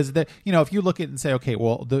 Right? Because, you know, if you look at it and say, okay,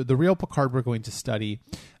 well, the real Picard we're going to study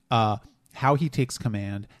how he takes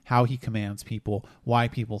command, how he commands people, why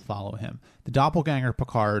people follow him. The doppelganger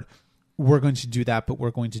Picard, we're going to do that, but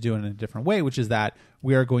we're going to do it in a different way, which is that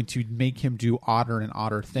we are going to make him do odder and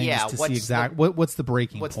odder things to see exactly what's the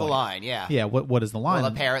breaking point. What's the line, Yeah, what is the line?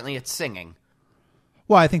 Well, apparently it's singing.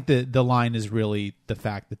 Well, I think the line is really the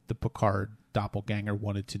fact that the Picard doppelganger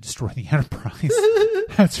wanted to destroy the Enterprise.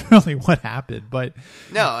 That's really what happened. But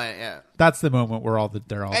that's the moment where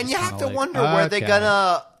they're all. And you have to wonder,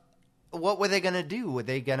 what were they gonna do? Were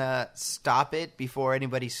they gonna stop it before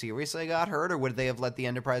anybody seriously got hurt, or would they have let the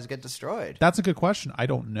Enterprise get destroyed? That's a good question. I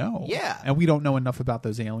don't know. Yeah, and we don't know enough about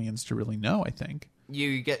those aliens to really know. I think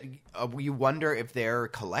you wonder if they're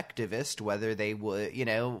collectivist, whether they would, you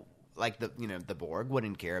know, like the Borg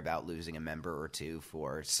wouldn't care about losing a member or two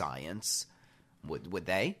for science. Would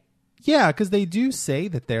they? Yeah, because they do say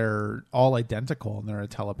that they're all identical and they're a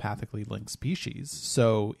telepathically linked species.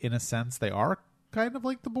 So in a sense, they are kind of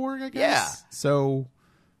like the Borg, I guess. Yeah. So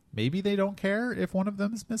maybe they don't care if one of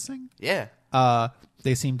them is missing. Yeah.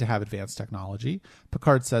 They seem to have advanced technology.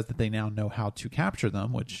 Picard says that they now know how to capture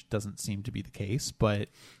them, which doesn't seem to be the case, but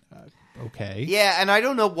okay. Yeah, and I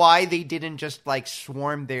don't know why they didn't just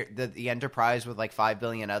swarm the Enterprise with 5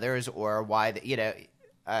 billion others, or why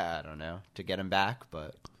I don't know, to get them back,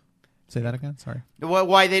 but. Say that again. Sorry.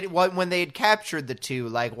 When they had captured the two,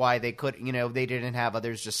 why they could, they didn't have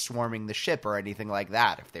others just swarming the ship or anything like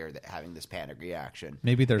that if they're having this panic reaction.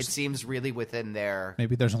 Maybe it seems really within their.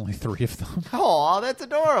 Maybe there's only 3 of them. Oh, that's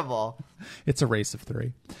adorable. It's a race of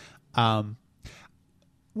 3.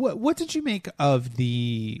 What did you make of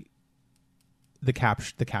the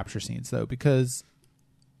capture scenes though? Because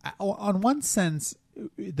on one sense,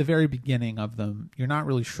 the very beginning of them, you're not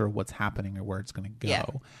really sure what's happening or where it's going to go. Yeah.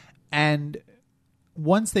 And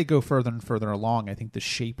once they go further and further along, I think the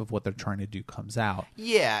shape of what they're trying to do comes out.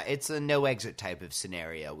 Yeah, it's a no-exit type of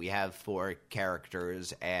scenario. We have 4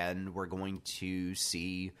 characters, and we're going to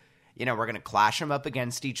see, we're going to clash them up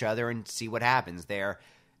against each other and see what happens there.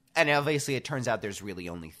 And obviously it turns out there's really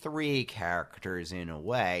only 3 characters in a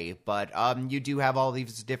way, but you do have all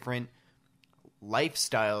these different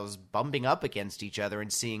lifestyles bumping up against each other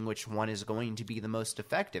and seeing which one is going to be the most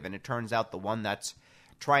effective. And it turns out the one that's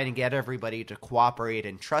trying to get everybody to cooperate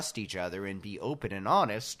and trust each other and be open and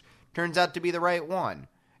honest turns out to be the right one.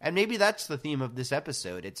 And maybe that's the theme of this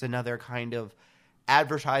episode. It's another kind of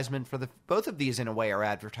advertisement for both of these in a way are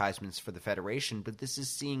advertisements for the Federation, but this is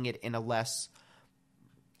seeing it in a less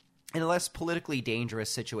politically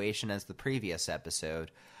dangerous situation as the previous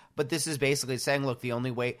episode. But this is basically saying, look,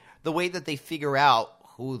 the way that they figure out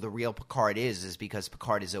who the real Picard is because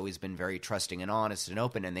Picard has always been very trusting and honest and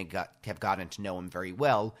open, and they have gotten to know him very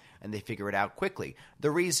well, and they figure it out quickly.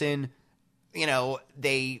 The reason,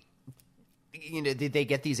 they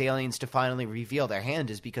get these aliens to finally reveal their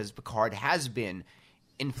hand is because Picard has been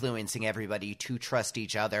influencing everybody to trust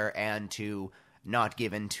each other and to not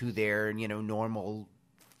give in to their, normal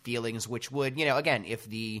feelings, which would, you know, again, if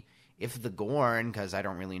the Gorn, because I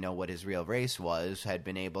don't really know what his real race was, had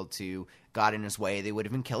been able to got in his way, they would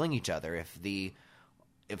have been killing each other. If the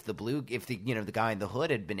guy in the hood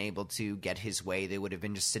had been able to get his way, they would have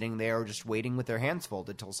been just sitting there or just waiting with their hands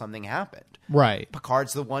folded till something happened. Right.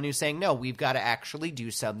 Picard's the one who's saying, no, we've got to actually do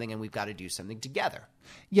something, and we've got to do something together.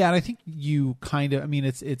 Yeah, and I think you kind of, I mean,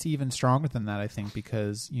 it's even stronger than that, I think,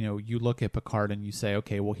 because, you know, you look at Picard and you say,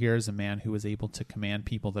 okay, well, here's a man who is able to command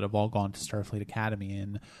people that have all gone to Starfleet Academy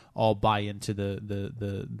and all buy into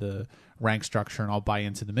the rank structure and all buy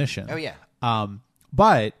into the mission. Oh, yeah.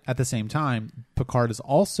 But at the same time, Picard is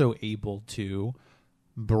also able to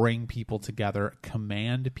bring people together,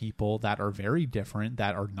 command people that are very different,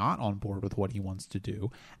 that are not on board with what he wants to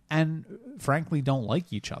do, and frankly don't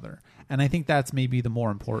like each other. And I think that's maybe the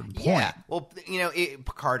more important point. Yeah. Well, you know,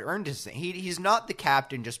 Picard earned his thing. He's not the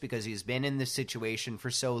captain just because he's been in this situation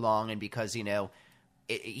for so long and because, you know,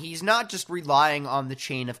 he's not just relying on the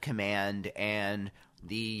chain of command and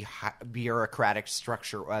the bureaucratic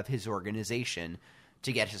structure of his organization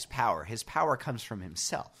to get his power. His power comes from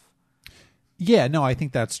himself. Yeah, no, I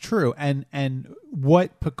think that's true. And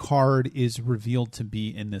what Picard is revealed to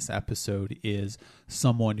be in this episode is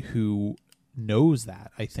someone who knows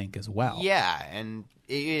that, I think, as well. Yeah, and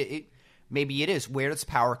maybe it is. Where does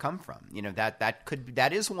power come from? You know,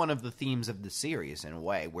 that is one of the themes of the series in a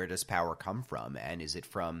way. Where does power come from? And is it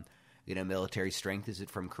from, you know, military strength? Is it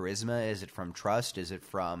from charisma? Is it from trust? Is it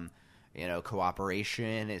from, you know,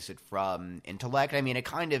 cooperation? Is it from intellect? I mean, it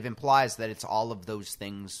kind of implies that it's all of those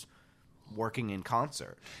things working in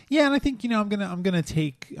concert. Yeah, and I think, you know, I'm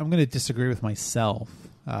gonna disagree with myself.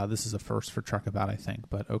 This is a first for Truck About, I think,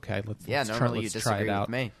 but okay, let's normally you disagree with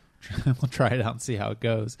me. We'll try it out and see how it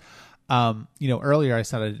goes. You know, earlier I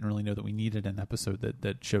said I didn't really know that we needed an episode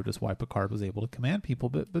that showed us why Picard was able to command people,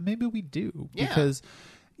 but maybe we do. Yeah. Because,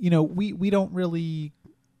 you know, we don't really,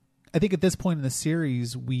 I think at this point in the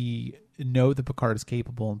series, we know that Picard is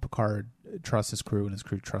capable and Picard trusts his crew and his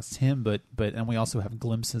crew trusts him, but we also have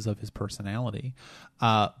glimpses of his personality.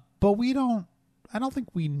 But I don't think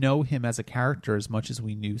we know him as a character as much as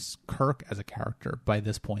we knew Kirk as a character by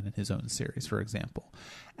this point in his own series, for example.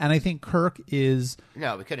 And I think Kirk is...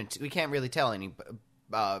 No, we can't really tell any...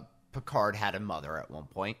 Picard had a mother at one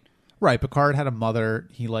point. Right, Picard had a mother.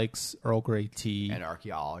 He likes Earl Grey tea. And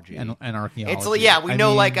archaeology. And archaeology. We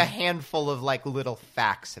know like a handful of like little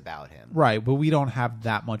facts about him. Right, but we don't have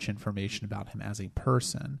that much information about him as a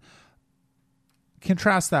person.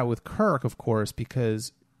 Contrast that with Kirk, of course,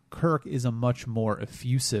 because Kirk is a much more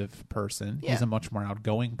effusive person. Yeah. He's a much more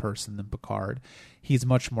outgoing person than Picard. He's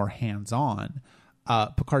much more hands-on.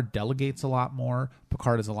 Picard delegates a lot more.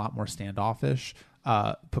 Picard is a lot more standoffish.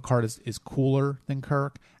 Picard is cooler than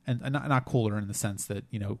Kirk, and not cooler in the sense that,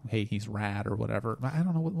 you know, hey, he's rad or whatever. I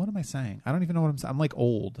don't know what am I saying. I don't even know what I'm saying. I'm like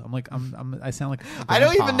old. I sound like I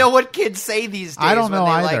don't even know what kids say these days. I don't know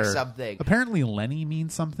when they either. Like something. Apparently, Lenny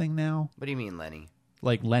means something now. What do you mean, Lenny?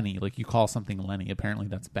 Like Lenny, like you call something Lenny. Apparently,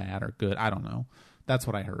 that's bad or good. I don't know. That's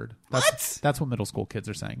what I heard. That's what middle school kids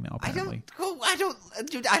are saying now. Apparently, I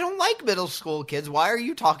don't like middle school kids. Why are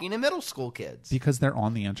you talking to middle school kids? Because they're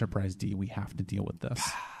on the Enterprise D. We have to deal with this.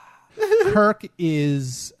 Kirk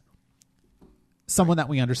is someone that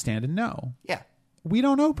we understand and know. Yeah. We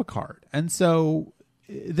don't know Picard. And so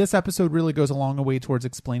this episode really goes a long way towards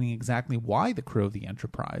explaining exactly why the crew of the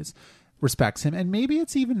Enterprise respects him. And maybe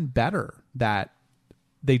it's even better that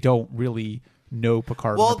they don't really know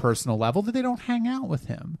Picard on a personal level, that they don't hang out with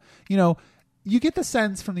him. You know, you get the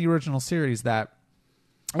sense from the original series that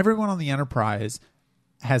everyone on the Enterprise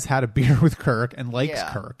has had a beer with Kirk and likes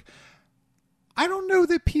Kirk. I don't know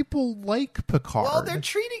that people like Picard. Well, they're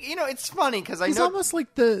treating, you know, it's funny because he's almost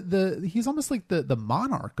like the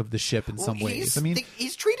monarch of the ship in some ways. I mean,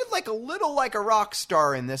 he's treated like a little like a rock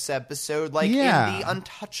star in this episode, like in the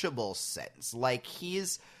untouchable sense. Like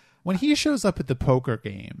when he shows up at the poker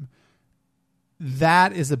game,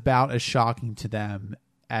 that is about as shocking to them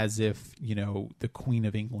as if, you know, the Queen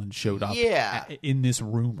of England showed up in this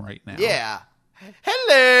room right now. Yeah.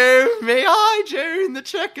 Hello, may I join the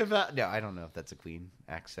check about... No, I don't know if that's a Queen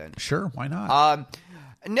accent. Sure, why not?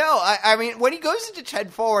 No, I mean, when he goes into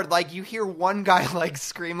Ted Forward, like, you hear one guy, like,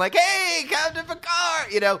 scream, like, hey, Captain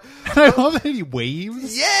Picard, you know. And I love that he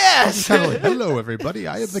waves. Yes! He's kind of like, hello, everybody,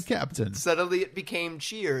 I am the captain. Suddenly it became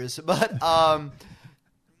cheers. But,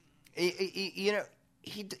 you know,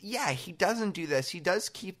 he doesn't do this. He does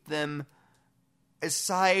keep them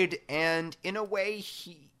aside, and in a way,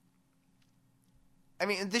 I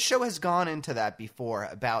mean, this show has gone into that before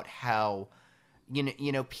about how,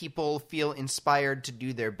 you know, people feel inspired to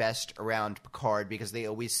do their best around Picard because they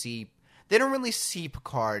always see they don't really see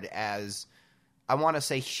Picard as, I want to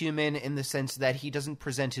say, human in the sense that he doesn't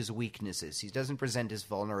present his weaknesses. He doesn't present his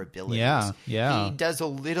vulnerabilities. Yeah. He does a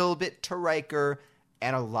little bit to Riker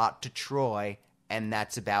and a lot to Troy, and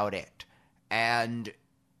that's about it. And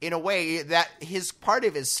in a way, that his part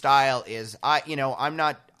of his style is,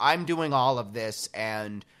 I'm doing all of this,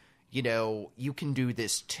 and, you can do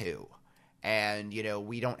this too. And,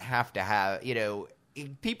 we don't have to have,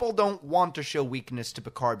 people don't want to show weakness to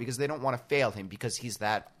Picard because they don't want to fail him because he's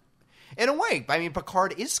that. In a way, I mean,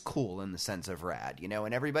 Picard is cool in the sense of rad,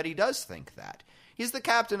 and everybody does think that. He's the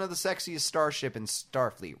captain of the sexiest starship in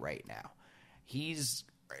Starfleet right now. He's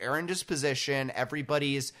earned his position.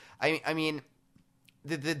 Everybody's, I mean,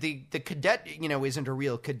 the cadet, isn't a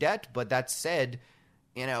real cadet, but that said,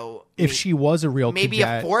 if she was a real maybe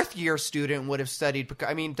cadet, a fourth year student would have studied Picard.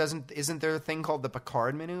 I mean, isn't there a thing called the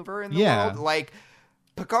Picard maneuver in the world? Like,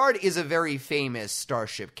 Picard is a very famous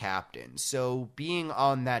starship captain, so being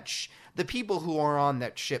on that the people who are on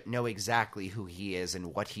that ship know exactly who he is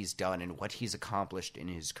and what he's done and what he's accomplished in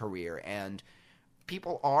his career, and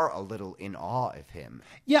people are a little in awe of him.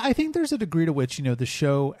 Yeah, I think there's a degree to which, the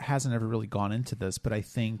show hasn't ever really gone into this, but I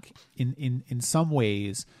think in some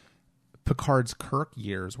ways Picard's Kirk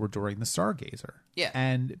years were during the Stargazer. Yeah.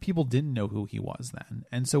 And people didn't know who he was then.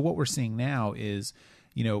 And so what we're seeing now is,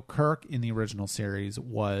 Kirk in the original series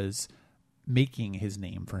was making his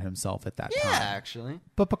name for himself at that time. Yeah, actually.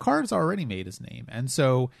 But Picard's already made his name. And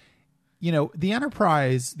so, the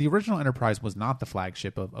Enterprise, the original Enterprise was not the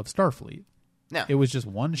flagship of Starfleet. No. It was just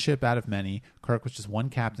one ship out of many. Kirk was just one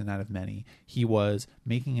captain out of many. He was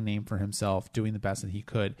making a name for himself, doing the best that he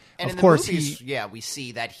could. And of in the course, movies, we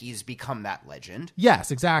see that he's become that legend. Yes,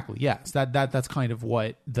 exactly. Yes, that's kind of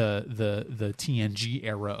what the TNG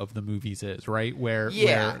era of the movies is, right? Where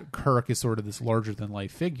Kirk is sort of this larger than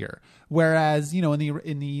life figure, whereas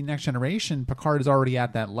in the Next Generation, Picard is already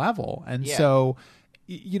at that level, and so.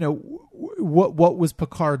 What was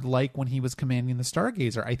Picard like when he was commanding the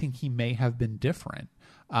Stargazer? I think he may have been different.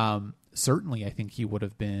 Certainly, I think he would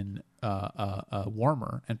have been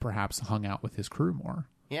warmer and perhaps hung out with his crew more.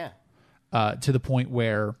 Yeah. To the point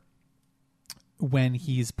where when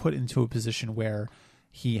he's put into a position where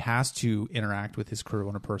he has to interact with his crew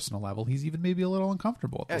on a personal level, he's even maybe a little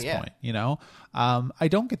uncomfortable at this point, I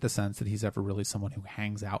don't get the sense that he's ever really someone who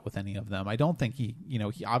hangs out with any of them. I don't think he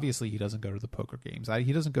obviously he doesn't go to the poker games.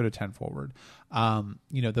 He doesn't go to 10 Forward.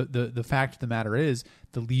 The fact of the matter is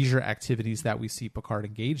the leisure activities that we see Picard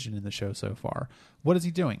engaged in the show so far. What is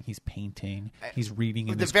he doing? He's painting. He's reading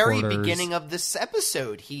in his quarters. At the very beginning of this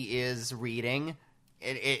episode, he is reading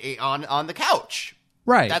on the couch.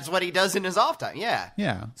 Right. That's what he does in his off time. Yeah.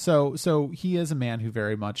 Yeah. So he is a man who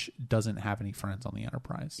very much doesn't have any friends on the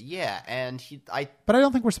Enterprise. Yeah, and But I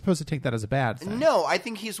don't think we're supposed to take that as a bad thing. No, I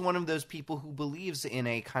think he's one of those people who believes in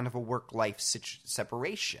a kind of a work-life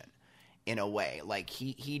separation in a way. Like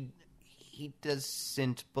he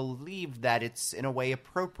doesn't believe that it's in a way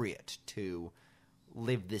appropriate to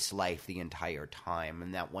live this life the entire time,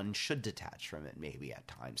 and that one should detach from it maybe at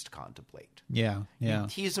times to contemplate. Yeah.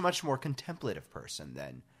 He's a much more contemplative person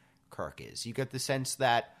than Kirk is. You get the sense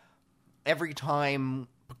that every time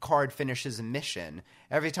Picard finishes a mission,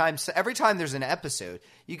 every time there's an episode,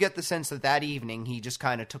 you get the sense that evening he just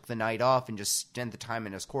kind of took the night off and just spent the time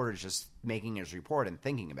in his quarters just making his report and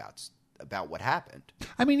thinking about what happened.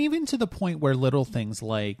 I mean, even to the point where little things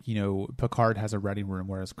like, Picard has a ready room,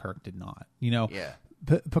 whereas Kirk did not. Yeah.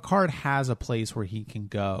 Picard has a place where he can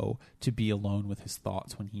go to be alone with his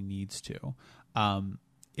thoughts when he needs to.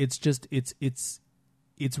 It's just, it's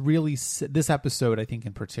really, this episode, I think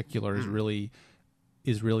in particular, is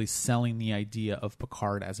really selling the idea of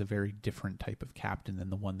Picard as a very different type of captain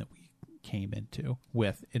than the one that we came into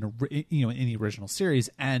with in the original series,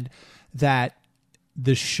 and that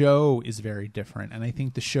the show is very different, and I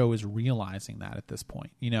think the show is realizing that at this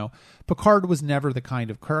point. Picard was never the kind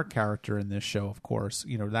of Kirk character in this show, of course.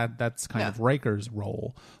 That's kind of Riker's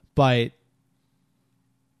role, but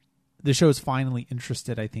the show is finally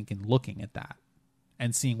interested, I think, in looking at that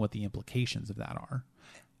and seeing what the implications of that are.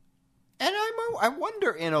 And I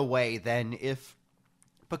wonder, in a way, then, if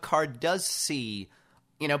Picard does see...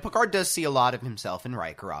 Picard does see a lot of himself in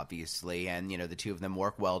Riker, obviously, and, the two of them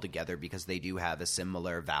work well together because they do have a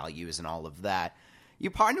similar values and all of that.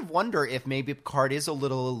 You kind of wonder if maybe Picard is a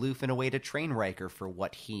little aloof in a way to train Riker for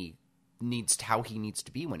what how he needs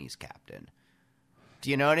to be when he's captain.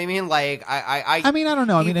 Do you know what I mean? Like, I don't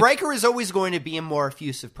know. Riker is always going to be a more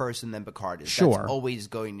effusive person than Picard is. Sure. That's always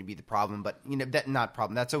going to be the problem, but, not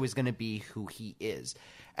problem. That's always going to be who he is.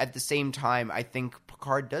 At the same time, I think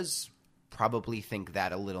Picard does probably think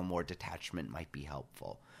that a little more detachment might be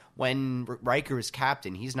helpful. when Riker is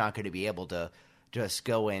captain, he's not going to be able to just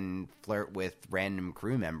go and flirt with random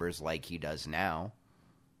crew members like he does now.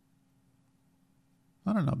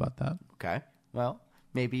 I don't know about that. Okay. Well,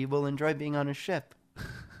 maybe you will enjoy being on a ship.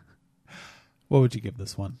 What would you give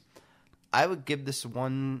this one? I would give this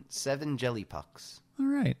one 7 jelly pucks. All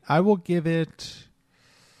right. I will give it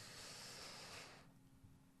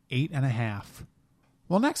 8.5.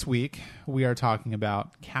 Well, next week, we are talking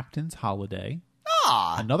about Captain's Holiday.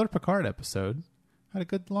 Another Picard episode. Had a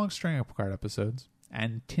good long string of Picard episodes.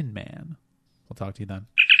 And Tin Man. We'll talk to you then.